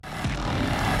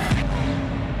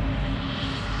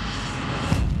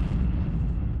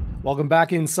Welcome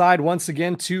back inside once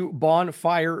again to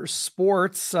Bonfire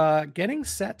Sports. Getting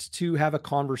set to have a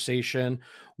conversation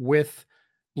with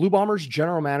Blue Bombers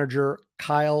general manager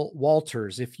Kyle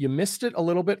Walters. If you missed it a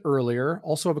little bit earlier,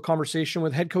 also have a conversation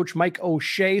with head coach Mike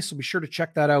O'Shea. So be sure to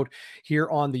check that out here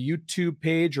on the YouTube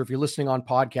page, or if you're listening on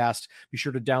podcast, be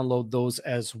sure to download those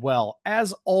as well.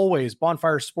 As always,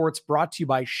 Bonfire Sports brought to you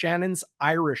by Shannon's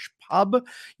Irish Pub.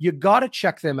 You got to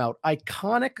check them out.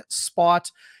 Iconic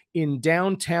spot in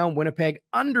downtown Winnipeg,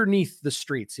 underneath the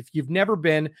streets. If you've never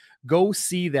been, go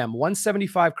see them.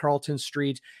 175 Carlton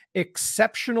Street.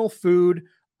 Exceptional food,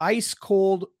 ice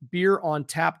cold beer on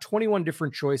tap, 21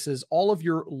 different choices, all of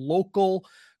your local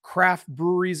craft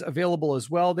breweries available as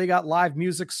well. They got live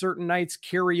music certain nights,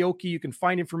 karaoke. You can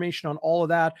find information on all of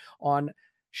that on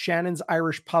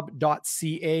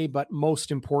shannonsirishpub.ca. But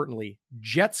most importantly,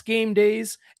 Jets game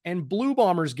days and Blue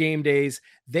Bombers game days,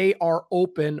 they are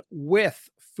open with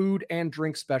food and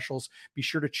drink specials. Be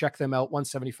sure to check them out,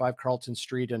 175 Carlton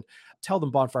Street, and tell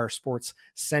them Bonfire Sports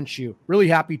sent you. Really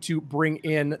happy to bring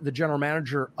in the general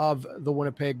manager of the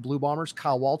Winnipeg Blue Bombers,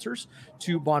 Kyle Walters,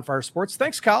 to Bonfire Sports.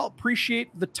 Thanks, Kyle.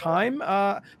 Appreciate the time.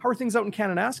 How are things out in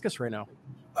Kananaskis right now?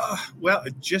 Well,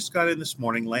 it just got in this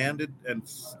morning, landed, and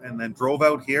then drove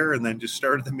out here, and then just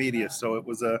started the media. So it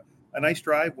was a nice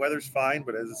drive. Weather's fine,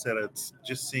 but as I said, it's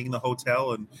just seeing the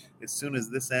hotel. And as soon as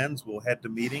this ends, we'll head to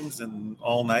meetings and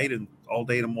all night and all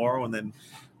day tomorrow, and then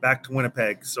back to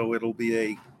Winnipeg. So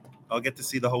I'll get to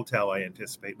see the hotel, I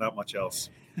anticipate, not much else.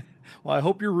 Well, I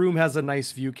hope your room has a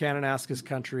nice view. Kananaskis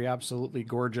country, absolutely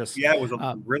gorgeous. Yeah, it was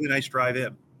a really nice drive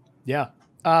in. Yeah.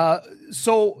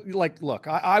 So look,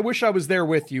 I wish I was there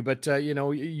with you, but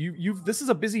this is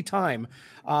a busy time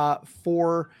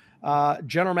for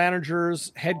general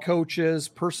managers, head coaches,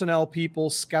 personnel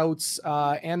people, scouts,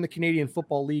 and the Canadian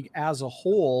Football League as a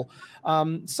whole.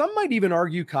 Some might even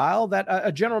argue, Kyle, that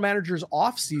a general manager's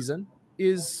off season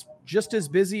is just as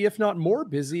busy, if not more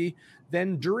busy,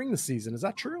 than during the season. Is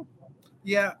that true?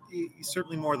 Yeah,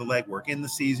 certainly more of the legwork. In the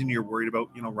season, you're worried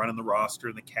about, running the roster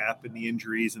and the cap and the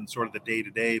injuries and sort of the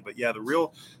day-to-day. But yeah, the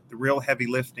real heavy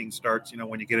lifting starts,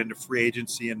 when you get into free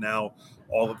agency, and now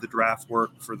all of the draft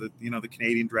work for the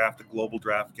Canadian draft, the global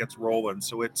draft gets rolling.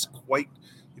 So it's quite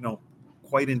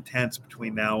intense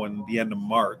between now and the end of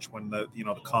March, when the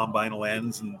combine will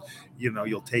ends, and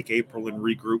you'll take April and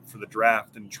regroup for the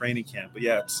draft and training camp. But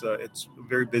yeah, it's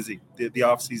very busy. The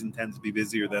off season tends to be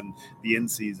busier than the in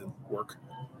season work.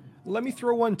 Let me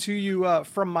throw one to you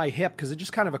from my hip, because it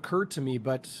just kind of occurred to me.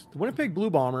 But the Winnipeg Blue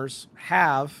Bombers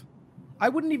have, I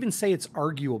wouldn't even say it's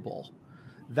arguable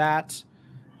that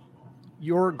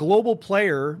your global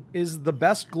player is the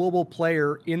best global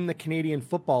player in the Canadian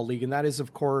Football League. And that is,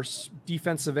 of course,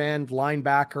 defensive end,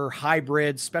 linebacker,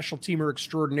 hybrid, special teamer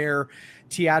extraordinaire,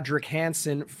 Teodric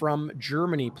Hansen from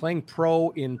Germany, playing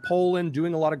pro in Poland,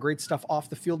 doing a lot of great stuff off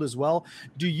the field as well.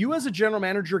 Do you, as a general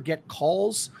manager, get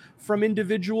calls from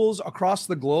individuals across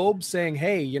the globe saying,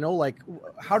 hey,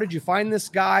 how did you find this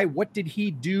guy? What did he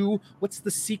do? What's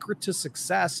the secret to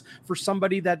success for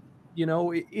somebody that,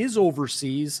 is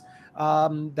overseas,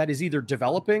 that is either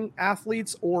developing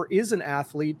athletes or is an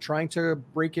athlete trying to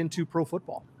break into pro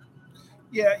football?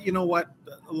 Yeah, you know what?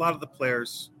 A lot of the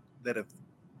players that have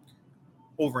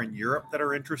over in Europe that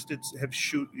are interested have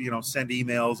send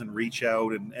emails and reach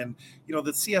out, and the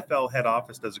CFL head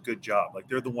office does a good job. Like,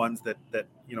 they're the ones that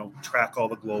track all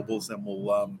the globals, and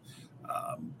will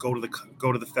go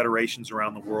to the federations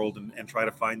around the world and try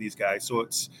to find these guys. So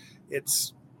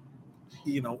it's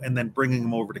and then bringing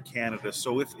them over to Canada.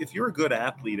 So if you're a good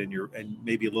athlete and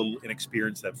maybe a little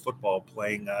inexperienced at football,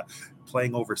 playing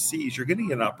overseas, you're going to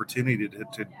get an opportunity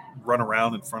to run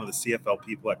around in front of the CFL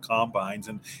people at combines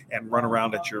and run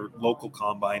around at your local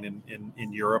combine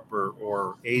in Europe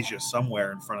or Asia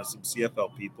somewhere in front of some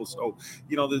CFL people. So,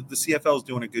 the CFL is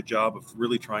doing a good job of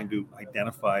really trying to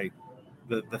identify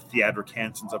the Teodric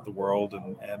Hansens of the world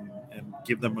and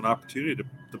give them an opportunity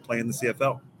to play in the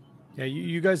CFL. Yeah,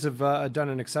 you guys have done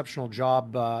an exceptional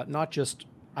job, not just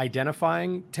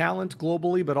identifying talent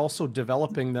globally, but also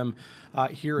developing them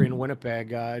here in Winnipeg.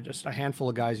 Just a handful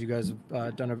of guys you guys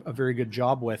have done a very good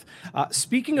job with.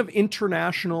 Speaking of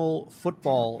international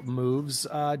football moves,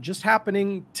 just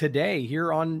happening today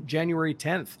here on January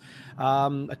 10th,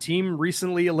 a team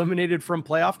recently eliminated from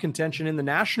playoff contention in the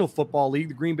National Football League,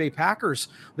 the Green Bay Packers.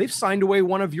 They've signed away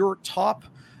one of your top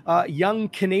young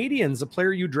Canadians, a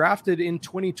player you drafted in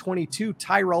 2022,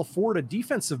 Tyrell Ford, a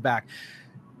defensive back.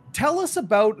 Tell us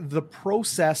about the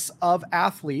process of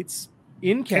athletes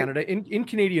in Canada, in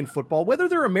Canadian football, whether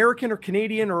they're American or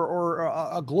Canadian or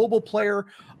a global player,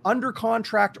 under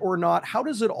contract or not. How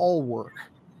does it all work?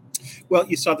 Well,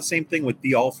 you saw the same thing with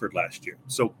D. Alford last year.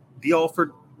 So D.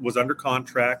 Alford was under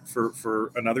contract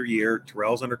for another year.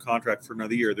 Terrell's under contract for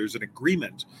another year. There's an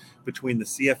agreement between the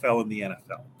CFL and the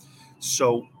NFL.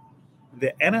 So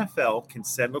the NFL can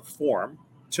send a form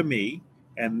to me,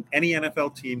 and any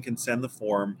NFL team can send the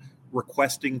form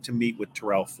requesting to meet with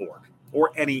Terrell Ford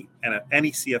or any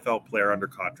CFL player under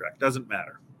contract. Doesn't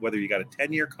matter whether you got a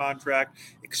 10-year contract,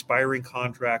 expiring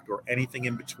contract, or anything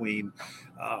in between.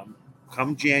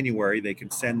 Come January, they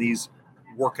can send these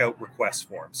workout request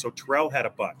forms. So Terrell had a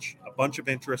bunch of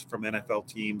interest from NFL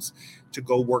teams to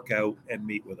go work out and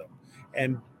meet with him.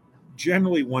 And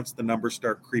generally, once the numbers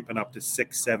start creeping up to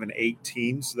 6, 7, 8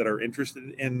 teams that are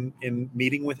interested in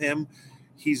meeting with him,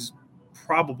 he's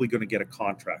probably going to get a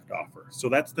contract offer. So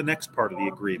that's the next part of the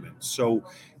agreement. So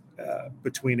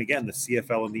between, again, the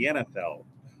CFL and the NFL,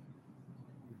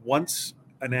 once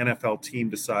an NFL team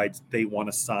decides they want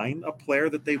to sign a player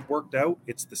that they've worked out,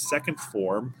 it's the second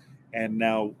form, and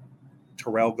now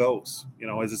Terrell goes.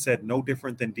 As I said, no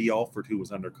different than D. Alford, who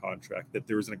was under contract, that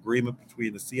there was an agreement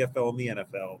between the CFL and the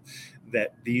NFL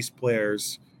that these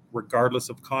players, regardless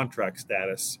of contract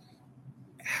status,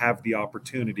 have the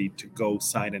opportunity to go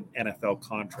sign an NFL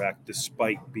contract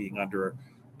despite being under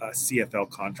a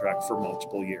CFL contract for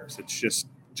multiple years. It's just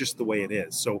the way it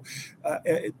is. So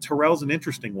Terrell's an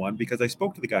interesting one because I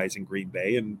spoke to the guys in Green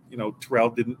Bay, and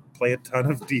Terrell didn't play a ton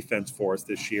of defense for us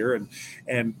this year,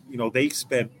 and they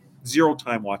spent zero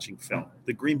time watching film.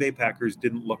 The Green Bay Packers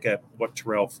didn't look at what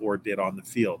Terrell Ford did on the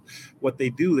field. What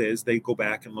they do is they go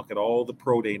back and look at all the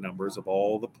pro day numbers of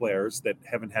all the players that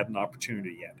haven't had an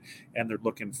opportunity yet, and they're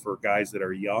looking for guys that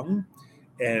are young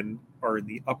and are in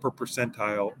the upper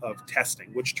percentile of testing,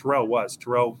 which Terrell was.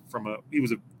 Terrell he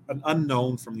was an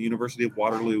unknown from the University of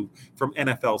Waterloo, from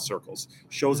NFL circles,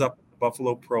 shows up at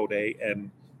Buffalo Pro Day and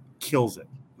kills it.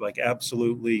 Like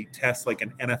absolutely tests like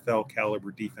an NFL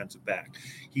caliber defensive back.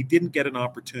 He didn't get an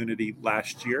opportunity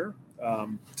last year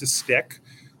to stick.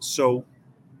 So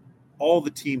all the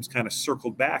teams kind of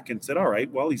circled back and said, all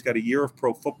right, well, he's got a year of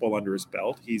pro football under his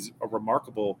belt. He's a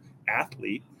remarkable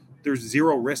athlete. There's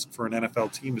zero risk for an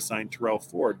NFL team to sign Terrell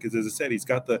Ford because, as I said, he's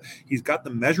got the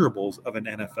measurables of an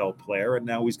NFL player, and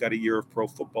now he's got a year of pro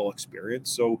football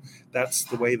experience. So that's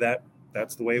the way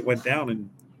it went down. And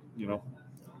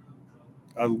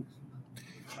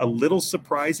a little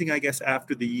surprising, I guess,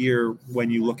 after the year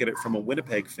when you look at it from a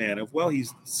Winnipeg fan of, well,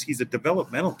 he's a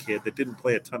developmental kid that didn't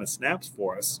play a ton of snaps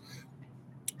for us.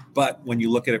 But when you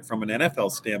look at it from an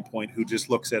NFL standpoint, who just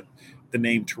looks at the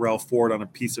name Terrell Ford on a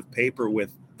piece of paper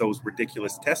with those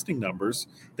ridiculous testing numbers,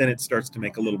 then it starts to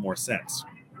make a little more sense.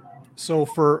 So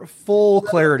for full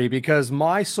clarity, because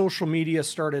my social media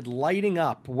started lighting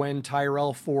up when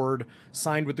Tyrell Ford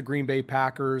signed with the Green Bay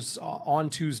Packers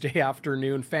on Tuesday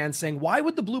afternoon, fans saying, why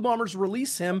would the Blue Bombers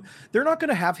release him? They're not going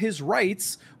to have his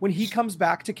rights when he comes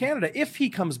back to Canada. If he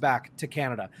comes back to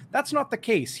Canada, that's not the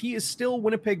case. He is still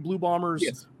Winnipeg Blue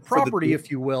Bombers property,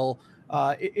 if you will,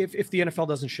 if the NFL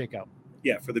doesn't shake out.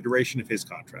 Yeah, for the duration of his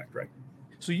contract, right?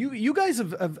 So you guys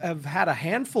have had a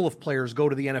handful of players go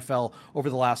to the NFL over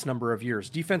the last number of years.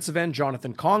 Defensive end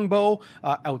Jonathan Kongbo,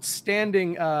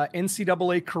 outstanding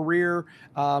NCAA career,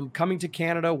 coming to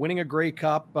Canada, winning a Grey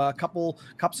Cup, a couple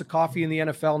cups of coffee in the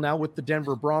NFL now with the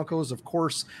Denver Broncos. Of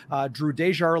course, Drew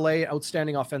Desjardins,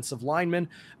 outstanding offensive lineman.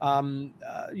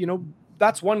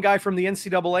 That's one guy from the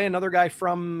NCAA, another guy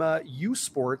from U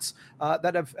Sports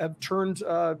that have turned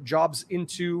jobs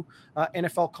into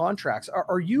NFL contracts.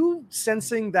 Are you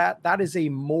sensing that is a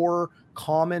more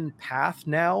common path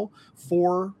now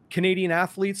for Canadian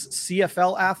athletes,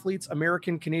 CFL athletes,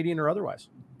 American, Canadian, or otherwise?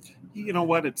 You know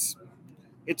what? It's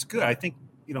good. I think,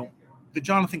 the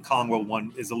Jonathan Kongbo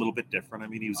one is a little bit different. I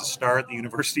mean, he was a star at the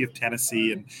University of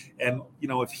Tennessee, and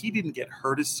if he didn't get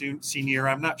hurt his senior year,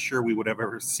 I'm not sure we would have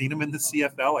ever seen him in the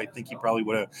CFL. I think he probably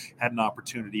would have had an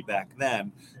opportunity back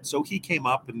then. So he came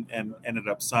up and ended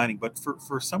up signing. But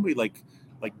for somebody like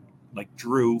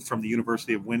Drew from the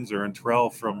University of Windsor and Terrell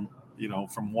from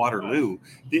Waterloo,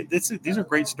 these are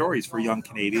great stories for young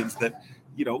Canadians that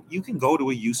you can go to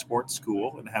a U Sports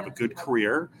school and have a good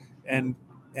career, and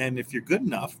if you're good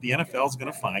enough, the NFL is going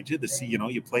to find you.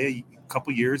 You play a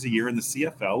couple years, a year in the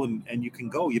CFL, and you can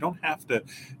go. You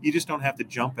just don't have to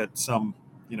jump at some,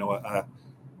 a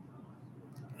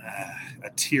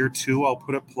tier 2, I'll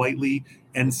put it politely,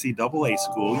 NCAA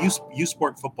school. U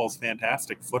Sport football is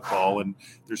fantastic football, and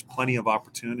there's plenty of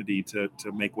opportunity to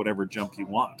make whatever jump you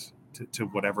want to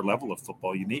whatever level of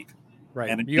football you need. Right.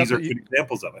 And these are good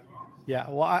examples of it. Yeah,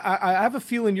 well, I have a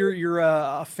feeling you're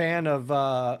a fan of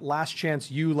Last Chance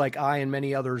U, like I and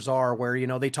many others are, where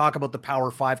they talk about the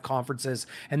Power Five conferences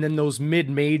and then those mid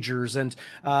majors and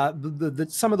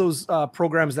some of those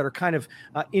programs that are kind of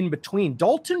in between.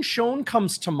 Dalton Schoen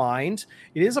comes to mind.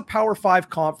 It is a Power Five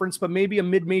conference, but maybe a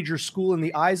mid major school in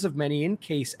the eyes of many. In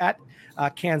case at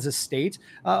Kansas State,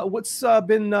 what's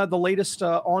been the latest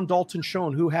on Dalton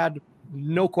Schoen, who had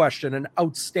no question, an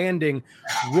outstanding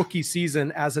rookie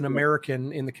season as an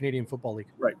American in the Canadian Football League.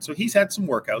 Right. So he's had some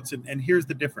workouts, and here's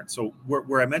the difference. So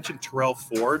where I mentioned Terrell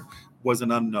Ford was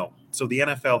an unknown. So the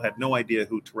NFL had no idea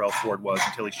who Terrell Ford was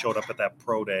until he showed up at that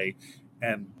pro day,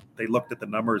 and they looked at the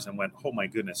numbers and went, "Oh my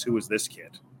goodness, who is this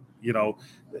kid?"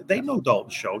 They know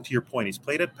Dalton Schoen. To your point, he's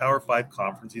played at Power 5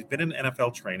 conference. He's been in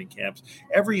NFL training camps.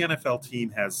 Every NFL team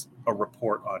has a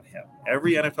report on him.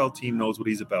 Every NFL team knows what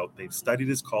he's about. They've studied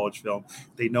his college film.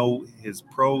 They know his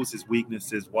pros, his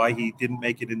weaknesses, why he didn't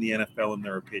make it in the NFL, in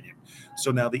their opinion. So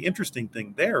now the interesting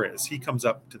thing there is he comes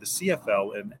up to the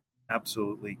CFL and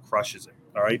absolutely crushes it,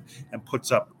 all right, and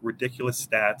puts up ridiculous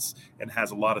stats and has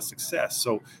a lot of success.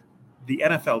 So the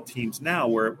NFL teams now,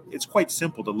 where it's quite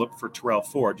simple to look for Terrell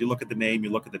Ford. You look at the name,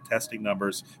 you look at the testing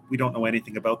numbers. We don't know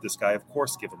anything about this guy. Of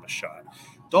course, give him a shot.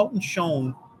 Dalton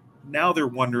Schoen, now they're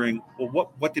wondering,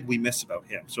 well, what did we miss about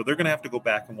him? So they're going to have to go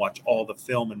back and watch all the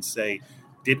film and say,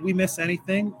 did we miss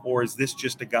anything? Or is this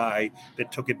just a guy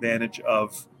that took advantage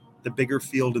of the bigger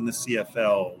field in the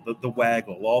CFL, the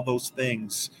waggle, all those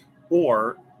things?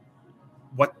 Or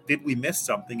what did we miss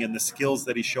something in the skills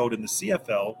that he showed in the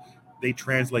CFL? They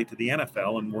translate to the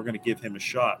NFL, and we're going to give him a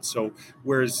shot. So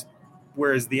whereas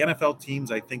the NFL teams,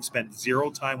 I think, spent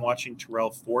zero time watching Terrell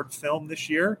Ford film this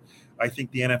year, I think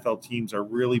the NFL teams are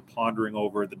really pondering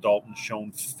over the Dalton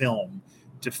Schoen film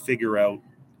to figure out,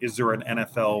 is there an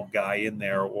NFL guy in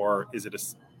there, or is it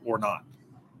or not?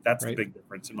 That's right. The big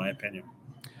difference, in my opinion.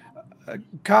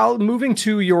 Kyle, moving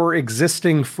to your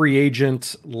existing free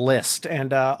agent list,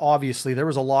 and obviously there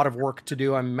was a lot of work to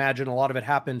do. I imagine a lot of it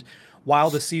happened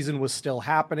while the season was still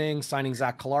happening, signing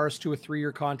Zach Collaros to a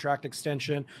 3-year contract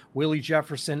extension, Willie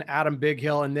Jefferson, Adam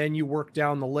Bighill, and then you work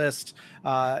down the list,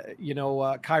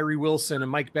 Kyrie Wilson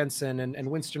and Mike Benson and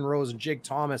Winston Rose and Jake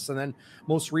Thomas, and then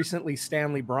most recently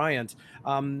Stanley Bryant.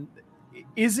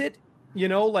 Is it,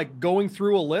 like going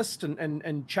through a list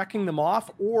and checking them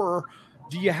off, or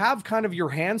do you have kind of your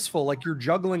hands full, like you're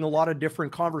juggling a lot of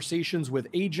different conversations with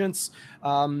agents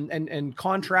and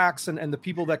contracts and the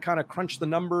people that kind of crunch the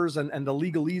numbers and the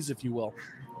legalese, if you will?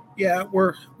 Yeah,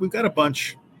 we've got a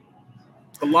bunch.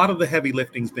 A lot of the heavy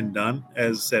lifting's been done.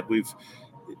 As said,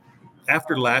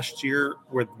 after last year,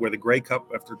 where the Grey Cup,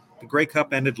 after the Grey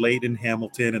Cup ended late in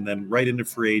Hamilton and then right into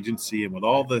free agency, and with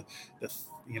all the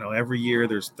every year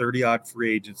there's 30 odd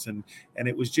free agents, and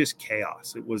it was just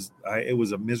chaos. It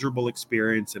was a miserable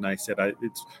experience, and I said,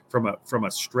 it's from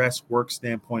a stress work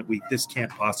standpoint, this can't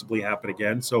possibly happen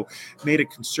again. So made a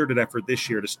concerted effort this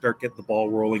year to start getting the ball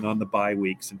rolling on the bye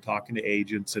weeks and talking to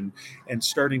agents and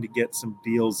starting to get some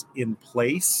deals in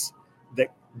place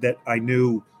that I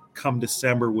knew come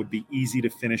December would be easy to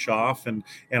finish off, and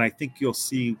I think you'll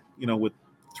see, with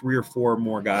 3 or 4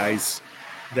 more guys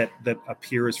that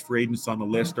appear as free agents on the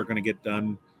list are going to get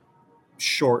done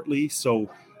shortly. So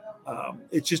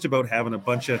it's just about having a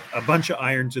bunch of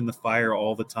irons in the fire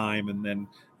all the time, and then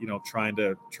trying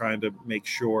to make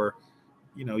sure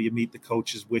you meet the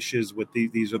coach's wishes with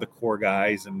these are the core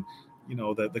guys, and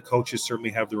the coaches certainly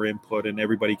have their input, and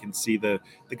everybody can see the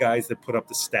guys that put up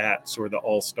the stats or the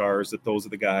all-stars, that those are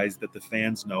the guys that the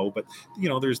fans know. But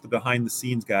there's the behind the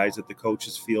scenes guys that the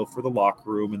coaches feel for the locker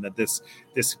room, and that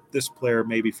this player,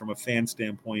 maybe from a fan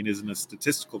standpoint, isn't a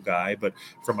statistical guy, but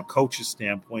from a coach's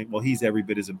standpoint, well, he's every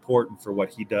bit as important for what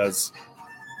he does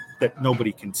that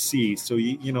nobody can see. So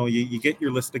you get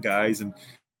your list of guys,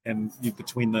 and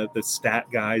between the stat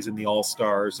guys and the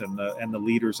all-stars and the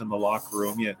leaders in the locker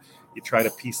room, you try to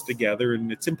piece together,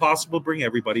 and it's impossible to bring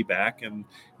everybody back. And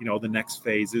the next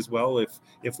phase is, well,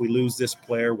 if we lose this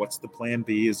player, what's the plan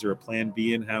B? Is there a plan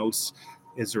B in-house?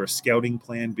 Is there a scouting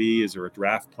plan B? Is there a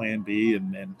draft plan B?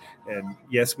 And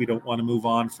yes, we don't want to move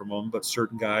on from them, but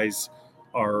certain guys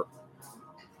are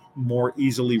more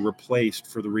easily replaced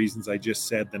for the reasons I just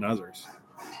said than others.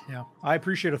 Yeah, I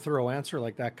appreciate a thorough answer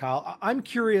like that, Kyle. I'm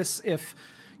curious if,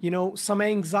 some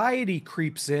anxiety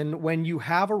creeps in when you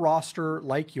have a roster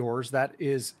like yours that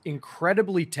is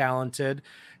incredibly talented,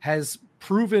 has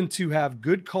proven to have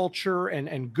good culture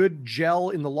and good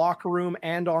gel in the locker room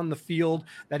and on the field,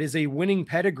 that is a winning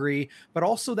pedigree, but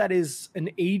also that is an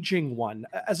aging one.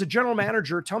 As a general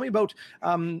manager, tell me about,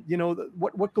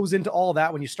 what goes into all of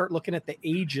that when you start looking at the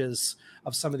ages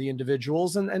of some of the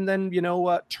individuals and then,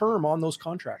 term on those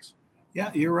contracts.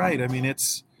 Yeah, you're right. I mean,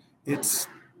 it's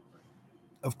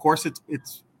of course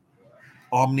it's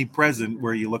omnipresent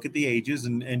where you look at the ages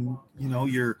and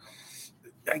you're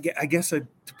I guess to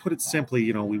put it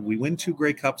simply, we win 2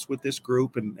 Grey Cups with this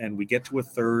group and we get to a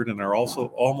third and are also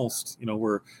almost,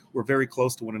 we're very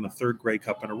close to winning a 3rd Grey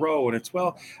Cup in a row. And it's,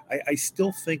 I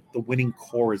still think the winning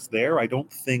core is there. I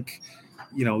don't think,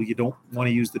 you don't want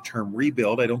to use the term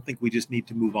rebuild. I don't think we just need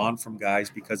to move on from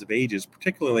guys because of ages,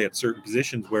 particularly at certain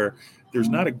positions where there's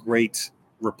not a great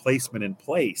replacement in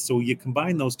place. So you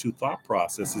combine those 2 thought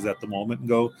processes at the moment and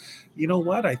go, you know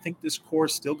what? I think this core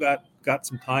still got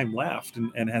some time left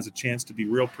and has a chance to be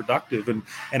real productive and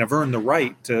have earned the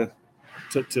right to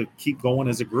keep going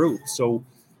as a group. So,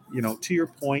 to your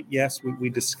point, yes, we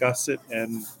discuss it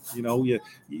and, you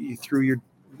through your,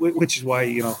 which is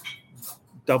why,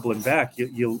 doubling back,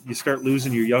 you start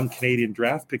losing your young Canadian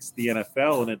draft picks to the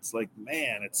NFL. And it's like,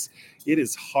 man, it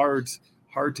is hard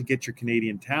to get your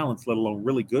Canadian talents, let alone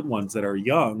really good ones that are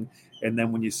young. And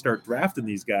then when you start drafting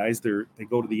these guys, they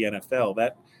go to the NFL.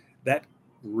 That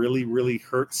really, really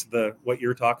hurts what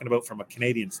you're talking about from a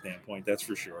Canadian standpoint. That's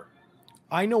for sure.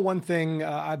 I know one thing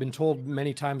I've been told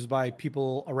many times by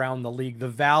people around the league, the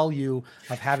value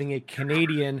of having a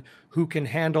Canadian who can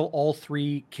handle all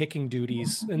 3 kicking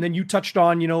duties. And then you touched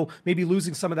on, maybe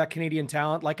losing some of that Canadian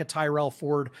talent like a Tyrell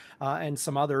Ford and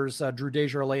some others, Drew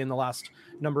Desjardins in the last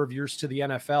number of years to the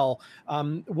NFL.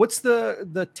 What's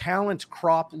the talent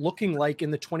crop looking like in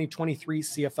the 2023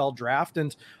 CFL draft?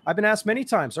 And I've been asked many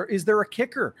times, is there a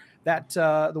kicker that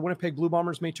the Winnipeg Blue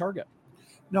Bombers may target?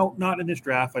 No, not in this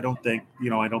draft. I don't think,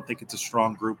 I don't think it's a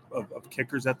strong group of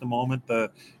kickers at the moment.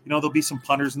 There'll be some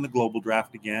punters in the global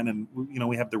draft again. And,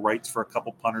 we have the rights for a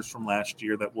couple punters from last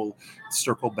year that we'll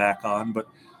circle back on. But,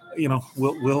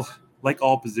 we'll like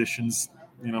all positions,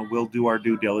 we'll do our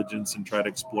due diligence and try to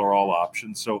explore all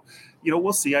options. So,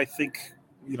 we'll see. I think,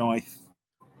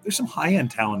 there's some high-end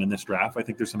talent in this draft. I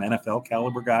think there's some NFL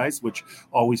caliber guys, which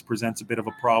always presents a bit of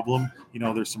a problem.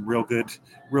 There's some real good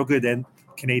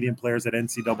Canadian players at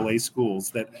NCAA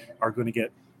schools that are going to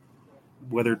get,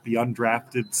 whether it be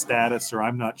undrafted status or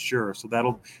I'm not sure. So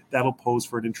that'll pose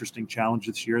for an interesting challenge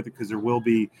this year because there will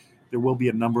be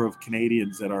a number of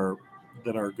Canadians that are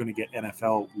going to get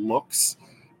NFL looks,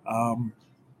 and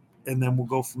then we'll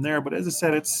go from there. But as I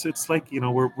said, it's like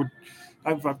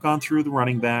I've gone through the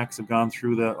running backs, I've gone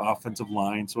through the offensive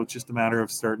line, so it's just a matter of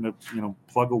starting to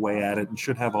plug away at it, and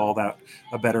should have all that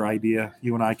a better idea.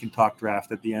 You and I can talk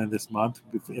draft at the end of this month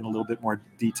in a little bit more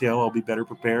detail. I'll be better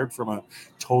prepared from a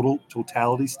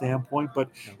totality standpoint, but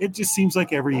it just seems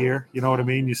like every year, you know what I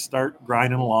mean? You start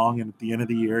grinding along, and at the end of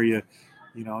the year, you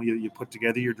put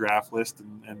together your draft list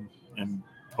and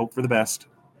hope for the best.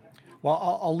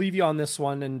 Well, I'll leave you on this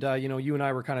one. And, you and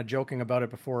I were kind of joking about it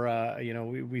before,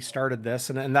 we started this.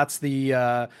 And that's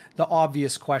the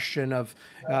obvious question of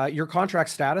your contract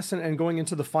status and going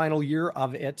into the final year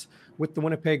of it with the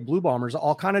Winnipeg Blue Bombers.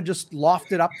 I'll kind of just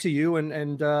loft it up to you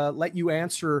and let you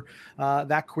answer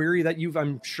that query that you've,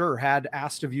 I'm sure, had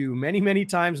asked of you many, many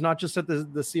times, not just at the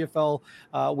CFL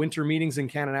winter meetings in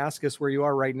Kananaskis where you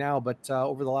are right now, but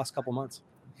over the last couple months.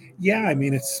 Yeah, I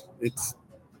mean,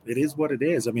 it is what it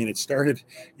is. I mean, it started,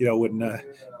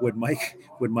 when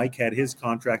Mike had his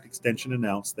contract extension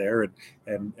announced there,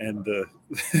 and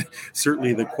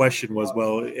certainly the question was,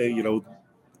 well,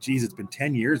 geez, it's been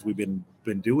 10 years we've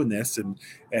been doing this,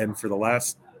 and for the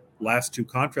last 2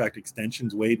 contract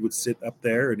extensions, Wade would sit up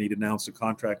there and he'd announce a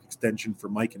contract extension for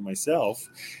Mike and myself,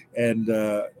 and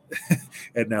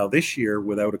now this year,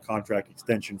 without a contract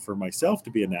extension for myself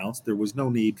to be announced, there was no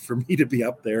need for me to be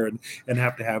up there and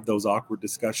have those awkward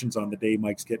discussions on the day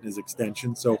Mike's getting his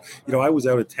extension. So, I was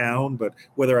out of town, but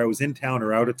whether I was in town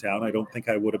or out of town, I don't think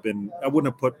I wouldn't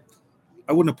have put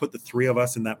the 3 of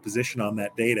us in that position on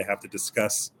that day to have to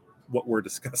discuss what we're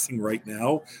discussing right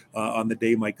now on the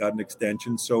day Mike got an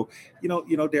extension. So,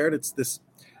 Darren, it's this.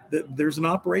 There's an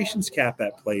operations cap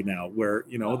at play now where,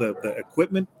 the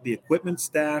equipment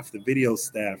staff, the video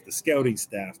staff, the scouting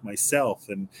staff, myself,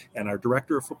 and our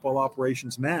director of football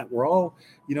operations, Matt, we're all,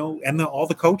 and all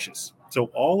the coaches. So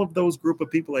all of those group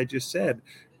of people I just said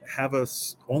have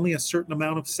only a certain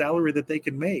amount of salary that they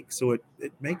can make. So it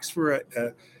makes for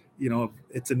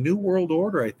it's a new world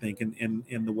order, I think,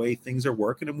 in the way things are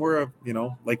working. And we're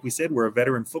like we said, we're a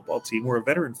veteran football team. We're a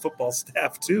veteran football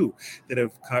staff too, that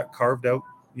have carved out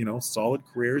solid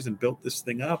careers and built this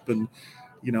thing up. And,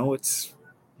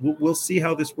 we'll see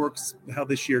how this works, how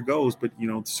this year goes. But,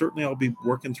 certainly I'll be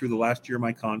working through the last year of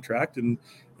my contract, and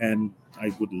I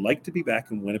would like to be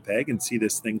back in Winnipeg and see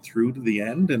this thing through to the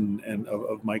end and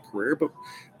of my career. But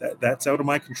that's out of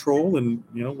my control. And,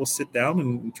 we'll sit down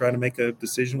and try to make a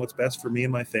decision what's best for me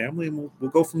and my family, and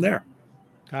we'll go from there.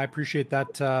 I appreciate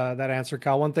that answer,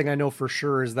 Kyle. One thing I know for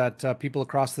sure is that people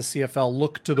across the CFL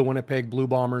look to the Winnipeg Blue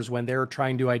Bombers when they're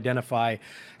trying to identify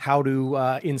how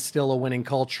to instill a winning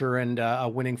culture and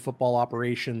a winning football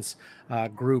operations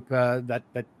group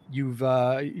that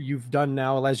you've done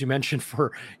now, as you mentioned,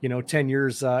 for 10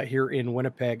 years here in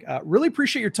Winnipeg. Really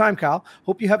appreciate your time, Kyle.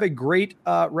 Hope you have a great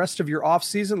rest of your off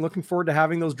season. Looking forward to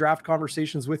having those draft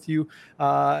conversations with you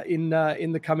in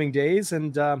the coming days.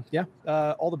 And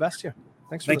all the best to you.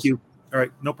 Thank you. All right.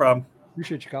 No problem.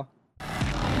 Appreciate you, Kyle.